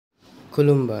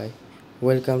खुलुमबाय,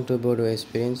 welcome to बड'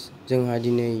 experience. जोंहा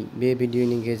दिनै बे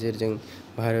भिडिअनि गेजेरजों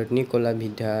भारतनि कला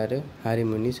बिद्या आरो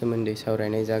हारिमुनि सोमोन्दै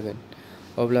सावरायनाय जागोन।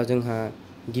 अब्ला जोंहा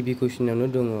गिबि कुइसनावनो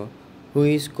दङ, हु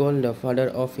इज कल्ड द फादार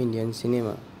अफ इन्डियान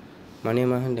सिनेमा? माने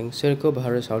मा होनदों, सोरखौ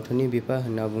भारत सावथुननि बिफा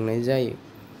होनना बुंनाय जायो?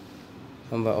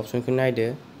 होमबा अपसनखौ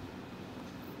नायदो।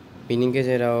 बिनि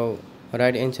गेजेराव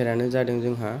राइट एन्सारानो जादों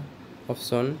जोंहा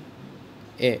अपसन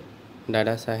ए,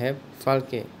 Dada Saheb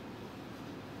Phalke.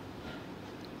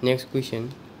 Next question.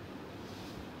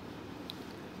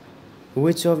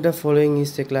 Which of the following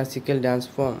is a classical dance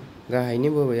form? गाहायनि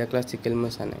बबेया क्लासिकेल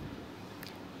मोसानाय?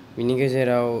 बिनि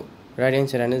गेजेराव राइट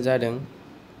एन्सारानो जादों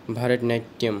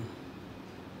भारतनाट्यम।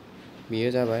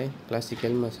 बेयो जाबाय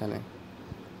क्लासिकेल मोसानाय।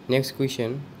 Next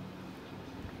question,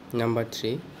 number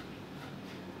 3.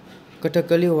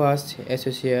 Kathakali was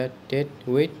associated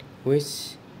with which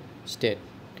state?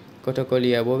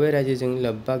 कथकलीया बबे रायजोजों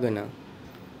लोब्बा गोनां?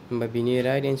 होमबा बिनि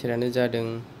राइट एन्सारानो जादों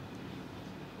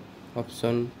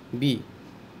अपसन बी,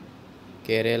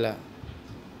 Kerala.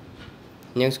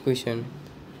 Next question,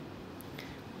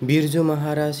 Birju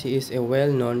Maharaj is a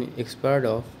well नोन एक्सपार्ट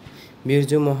ऑफ।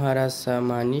 बिरजू महाराजआ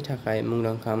मानि थाखाय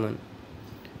मुंदांखामोन?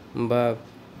 होमबा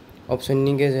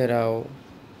अपसननि गेजेराव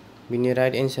बिनि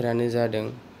राइट एन्सारानो जादों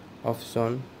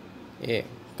अपसन ए,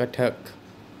 कथक।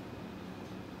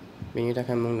 बेनि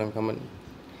थाखाय मुंदांखामोन।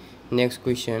 Next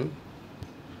question,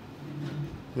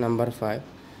 number 5.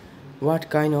 What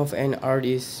kind of an art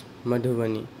is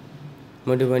Madhubani?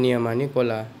 मधुबनीया मानि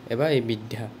कला एबा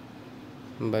बिद्या?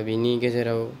 होमबा बिनि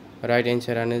गेजेराव राइट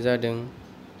एन्सारानो जादों,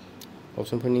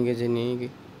 अपसनफोरनि गेजेरनि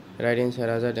राइट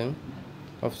एन्सारा जादों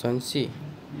अपसन C,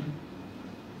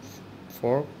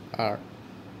 folk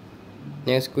art.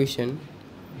 Next question,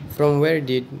 from where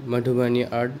did Madhubani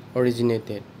art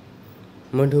originated?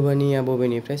 मधुबनीया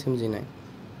बबेनिफ्राय सोमजिनाय?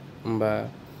 होमबा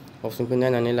अपसनखौ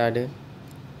नायनानै लादो।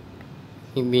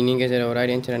 बिनि गेजेराव राइट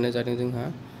एन्सारानो जादों जोंहा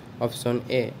अपसन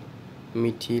ए,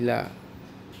 मिथिला,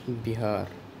 Bihar.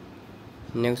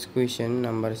 Next question,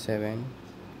 number 7.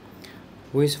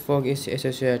 Which folk is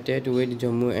associated with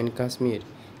Jammu and Kashmir?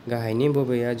 गाहायनि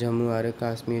बबेया जम्मू आरो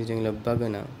काश्मीरजों लोब्बा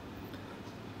गोनां?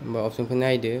 होमबा अपसनखौ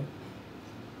नायदो।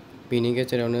 बिनि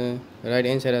गेजेरावनो राइट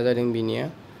एन्सारा जादों बिनिया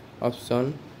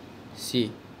अपसन C,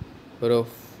 Rauf.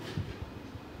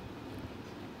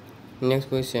 Next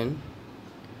question,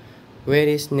 where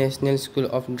is national school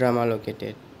of drama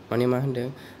लकेटेड? माने मा होनदों,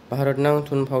 भारतनां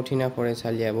थुनफावथिना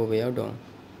फरायसालिया बबेयाव दं?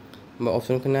 होमबा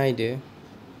अपसनखौ नायदो।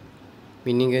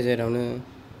 बिनि गेजेरावनो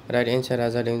राइट एन्सारा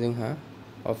जादों जोंहा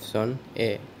अपसन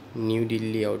ए, निउ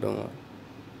दिल्लीयाव दङ।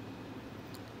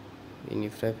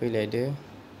 बेनिफ्राय फैलायदो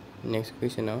next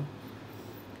कुइसनाव,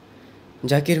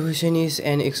 Zakir Hussain is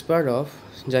an expert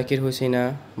of. Zakir Husaina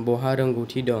बहा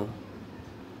रोंगौथि दं?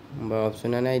 होमबा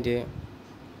अपसना नायदो।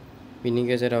 बिनि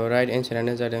गेजेराव राइट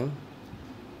एन्सारानो जादों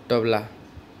तबला।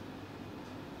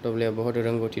 तबलायाव बहुत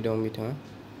रोंगौथि दं बिथाङा।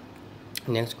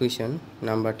 नेक्स्ट कुइसन,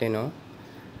 नम्बर 10.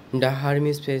 द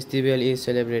Hormis festival is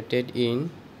celebrated in.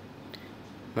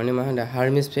 माने मा होनदों,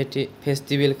 हार्मिस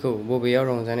फेस्टिवलखौ बबेयाव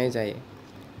रंजानाय जायो?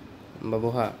 होमबा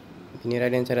बहा? बिनि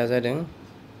राइट एन्सारा जादों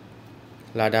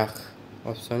लादाख,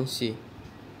 अपसन सी,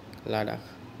 लादाख।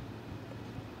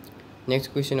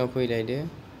 नेक्स्ट कुइसनाव फैलायदो,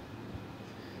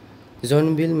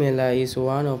 जर्नबिल मेला इज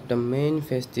वान अफ द मेन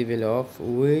फेस्टिवल अफ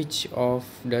विच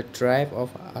अफ द ट्राइब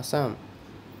अफ आसाम?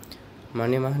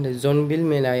 माने मा होनदों, जर्नबिल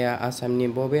मेलाया आसामनि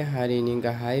बबे हारिनि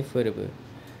गाहाय फोरबो?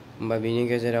 होमबा बिनि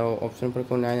गेजेराव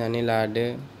अपसनफोरखौ नायनानै लादो।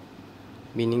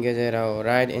 बिनि गेजेराव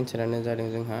राइट एन्सारानो जादों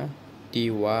जोंहा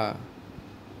टिवा,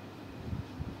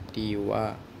 टिवा,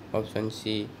 अपसन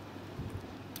C.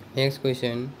 Next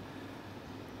question,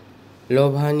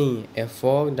 लभानी A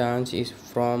folk dance is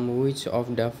from which of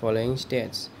द फलोइंग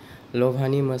स्टेट्स?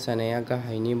 लभानी मोसानाया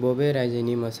गाहायनि बबे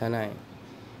रायजोनि मोसानाय?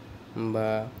 होमबा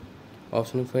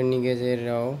अपसनफोरनि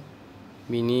गेजेराव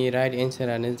बिनि राइट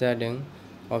एन्सारानो जादों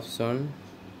अपसन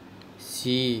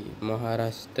सी,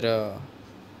 महाराष्ट्र।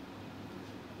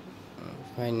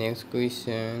 ओमफ्राय next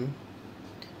question,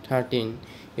 13.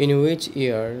 In which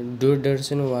year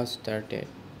Doordarshan was started?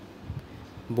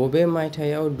 बबे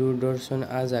मायथाइयाव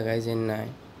दूरदर्शनआ जागायजेन्नाय?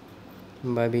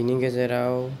 होमबा बिनि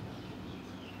गेजेराव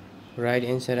राइट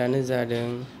एन्सारानो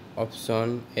जादों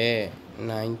अपसन ए,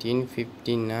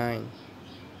 1959।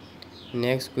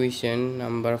 Next question,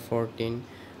 number 14.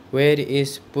 Where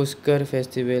is Pushkar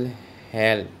festival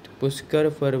held? Pushkar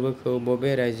फोरबोखौ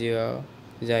बबे रायजोआव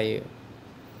जायो?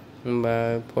 होमबा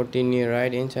 14नि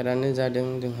राइट एन्सारानो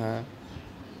जादों जोंहा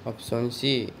अपसन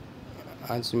C,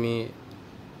 आजमीर।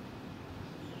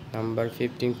 Number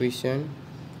 15 question,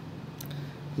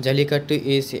 Jallikattu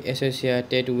is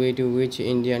associated with which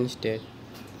Indian state?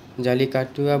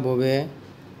 जालिकाट्टुआ बबे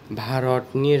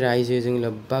भारतनि रायजोजों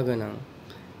लोब्बा गोनां?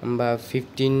 होमबा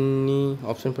 15नि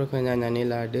अपसनफोरखौ नायनानै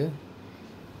लादो।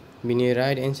 बिनि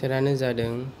राइट एन्सारानो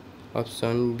जादों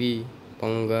option B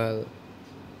पंगल।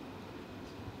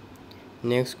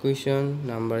 Next question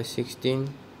number 16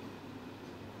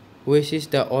 which is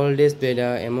the oldest Veda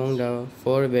among the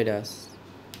 4 Vedas?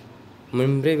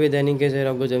 मोनब्रै वेदानि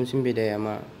गेजेराव गोजामसिन वेदाया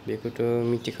मा? बेखौथ'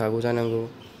 मिथिखागौ जानांगौ।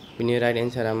 बिनि राइट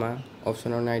एन्सारा मा?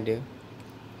 ऑप्शनाव नायदो।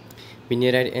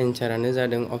 बिनि राइट एन्सारानो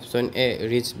जादों option A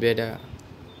Rig Veda.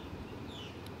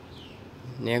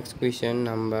 Next question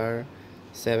number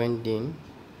 17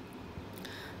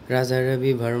 Raja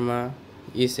Ravi Verma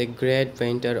is a great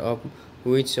painter of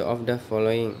which of the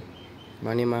following?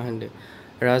 माने मा होनदो?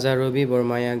 राजा रवि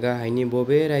वर्माया गाहायनि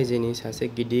बबे रायजोनि सासे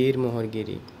गिदिर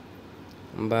महरगिरि?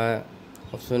 होमबा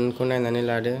ऑप्शनखौ नायनानै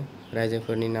लादो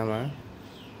रायजोफोरनि नामा।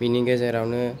 बिनि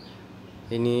गेजेरावनो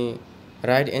बिनि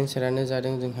राइट एन्सारानो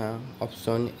जादों जोंहा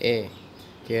ऑप्शन ए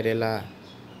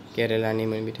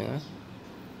केरेलानिमोन बिथाङा।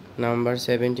 नंबर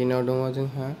 17आव दङ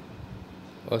जोंहा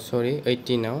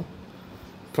 18आव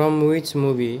From which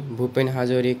movie Bhupen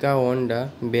Hazarika won the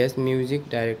Best Music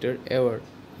Director Award?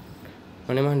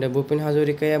 माने मा होनदों? भूपेन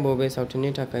हाजरिकाया बबे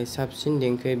सावथुननि थाखाय साबसिन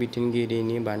देंखो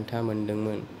बिथोनगिरिनि बान्था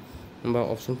मोनदोंमोन? होमबा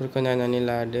ऑप्शनफोरखौ नायनानै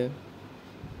लादो।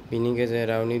 बिनि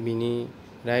गेजेरावनो बिनि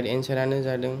राइट एन्सारानो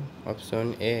जादों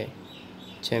ऑप्शन ए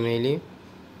चमेली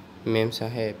मेम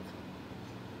साहेब।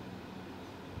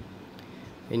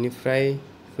 बेनिफ्राय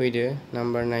फैदो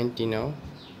number 19आव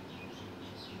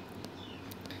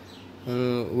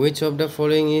Which of the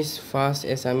following is first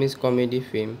Assamese comedy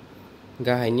film?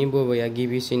 गाहायनि बबेया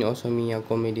गिबिसिन असमिया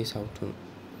कमेडि सावथुन?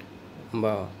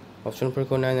 होमबा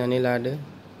ऑप्शनफोरखौ नायनानै लादो।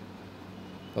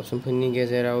 ऑप्शनफोरनि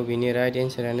गेजेराव बिनि राइट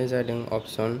एन्सारानो जादों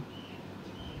option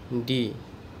D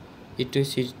इटु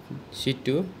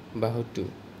CITU बाहुतु।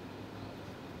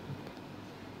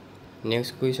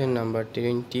 Next question number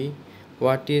 20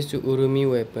 What is urumi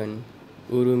weapon?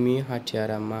 Urumi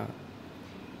हाथियारा मा?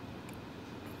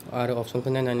 आरो ऑप्शनखौ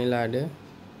नायनानै लादो।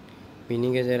 बिनि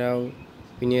गेजेराव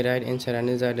बिनि राइट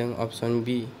एन्सारानो जादों option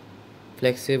be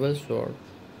flexible स्वord।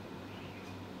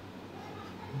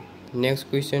 Next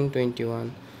question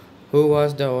 21 Who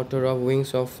was the author of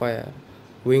Wings of Fire?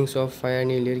 Wings of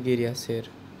Fireनि लिरगिरिया सोर?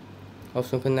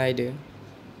 ऑप्शनखौ नायदो।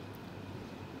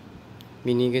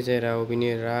 बिनि गेजेराव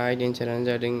बिनि राइट एन्सारानो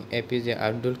जादों APJ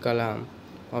Abdul Kalam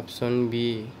option B.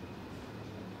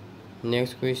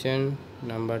 Next question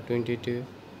number 22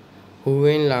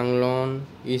 Huyen Langlong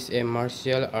is a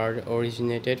martial art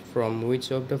originated from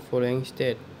which of the following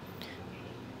state?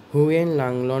 Huyen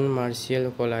Langlong martial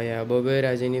कलाया बबे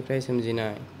रायजोनिफ्राय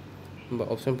सोमजिनाय? होमबा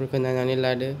ऑप्शनफोरखौ नायनानै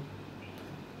लादो।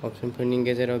 ऑप्शनफोरनि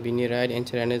गेजेराव बिनि राइट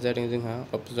एन्सारानो जादों जोंहा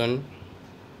option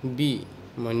B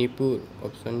Manipur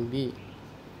option B.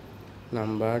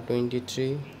 Number 23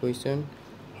 question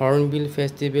Hornbill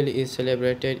Festival is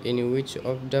celebrated in which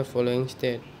of the following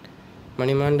state?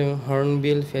 माने मा होनदों?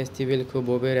 हर्नबिल फेस्टिवलखौ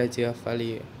बबे रायजोआ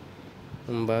फालियो?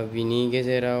 होमबा बिनि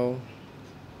गेजेराव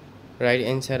राइट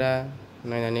एन्सारा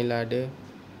नायनानै लादो।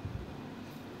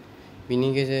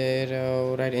 बिनि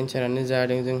गेजेराव राइट एन्सारानो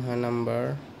जादों जोंहा नंबर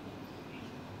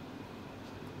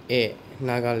ए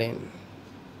नागालेण्ड।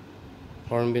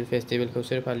 हर्नबिल फेस्टिवलखौ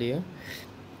सोर फालियो?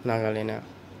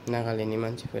 नागालेण्डनि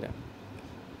मानसिफोरा।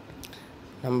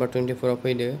 नंबर 24आव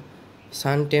फैदो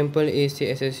सान temple is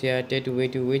associated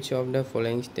with which of the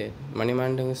following state? माने मा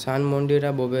होनदों? सान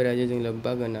मन्दिरा बबे रायजोजों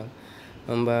लोब्बा गोनां?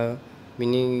 होमबा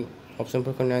बिनि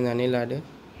ऑप्शनफोरखौ नायनानै लादो।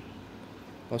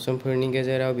 ऑप्शनफोरनि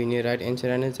गेजेराव बिनि राइट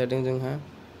एन्सारानो जादों जोंहा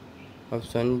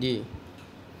ऑप्शन डी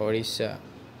उड़ीसा।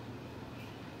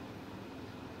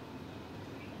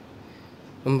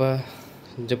 होमबा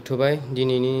जोबथ'बाय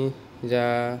दिनैनि जा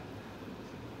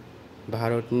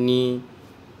भारतनि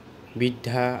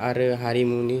बिद्या आरो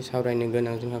हारिमुनि सावरायनो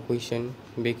गोनां जोंहा कुइसन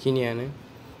बेखिनियानो।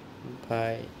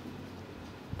 ओमफ्राय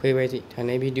फैबाय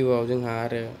थानाय भिडिअआव जोंहा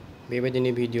आरो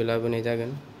बेबायदिनो भिडिअ लाबोनाय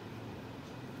जागोन।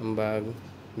 होमबा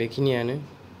बेखिनियानो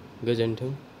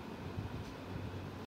गोजोन्थों।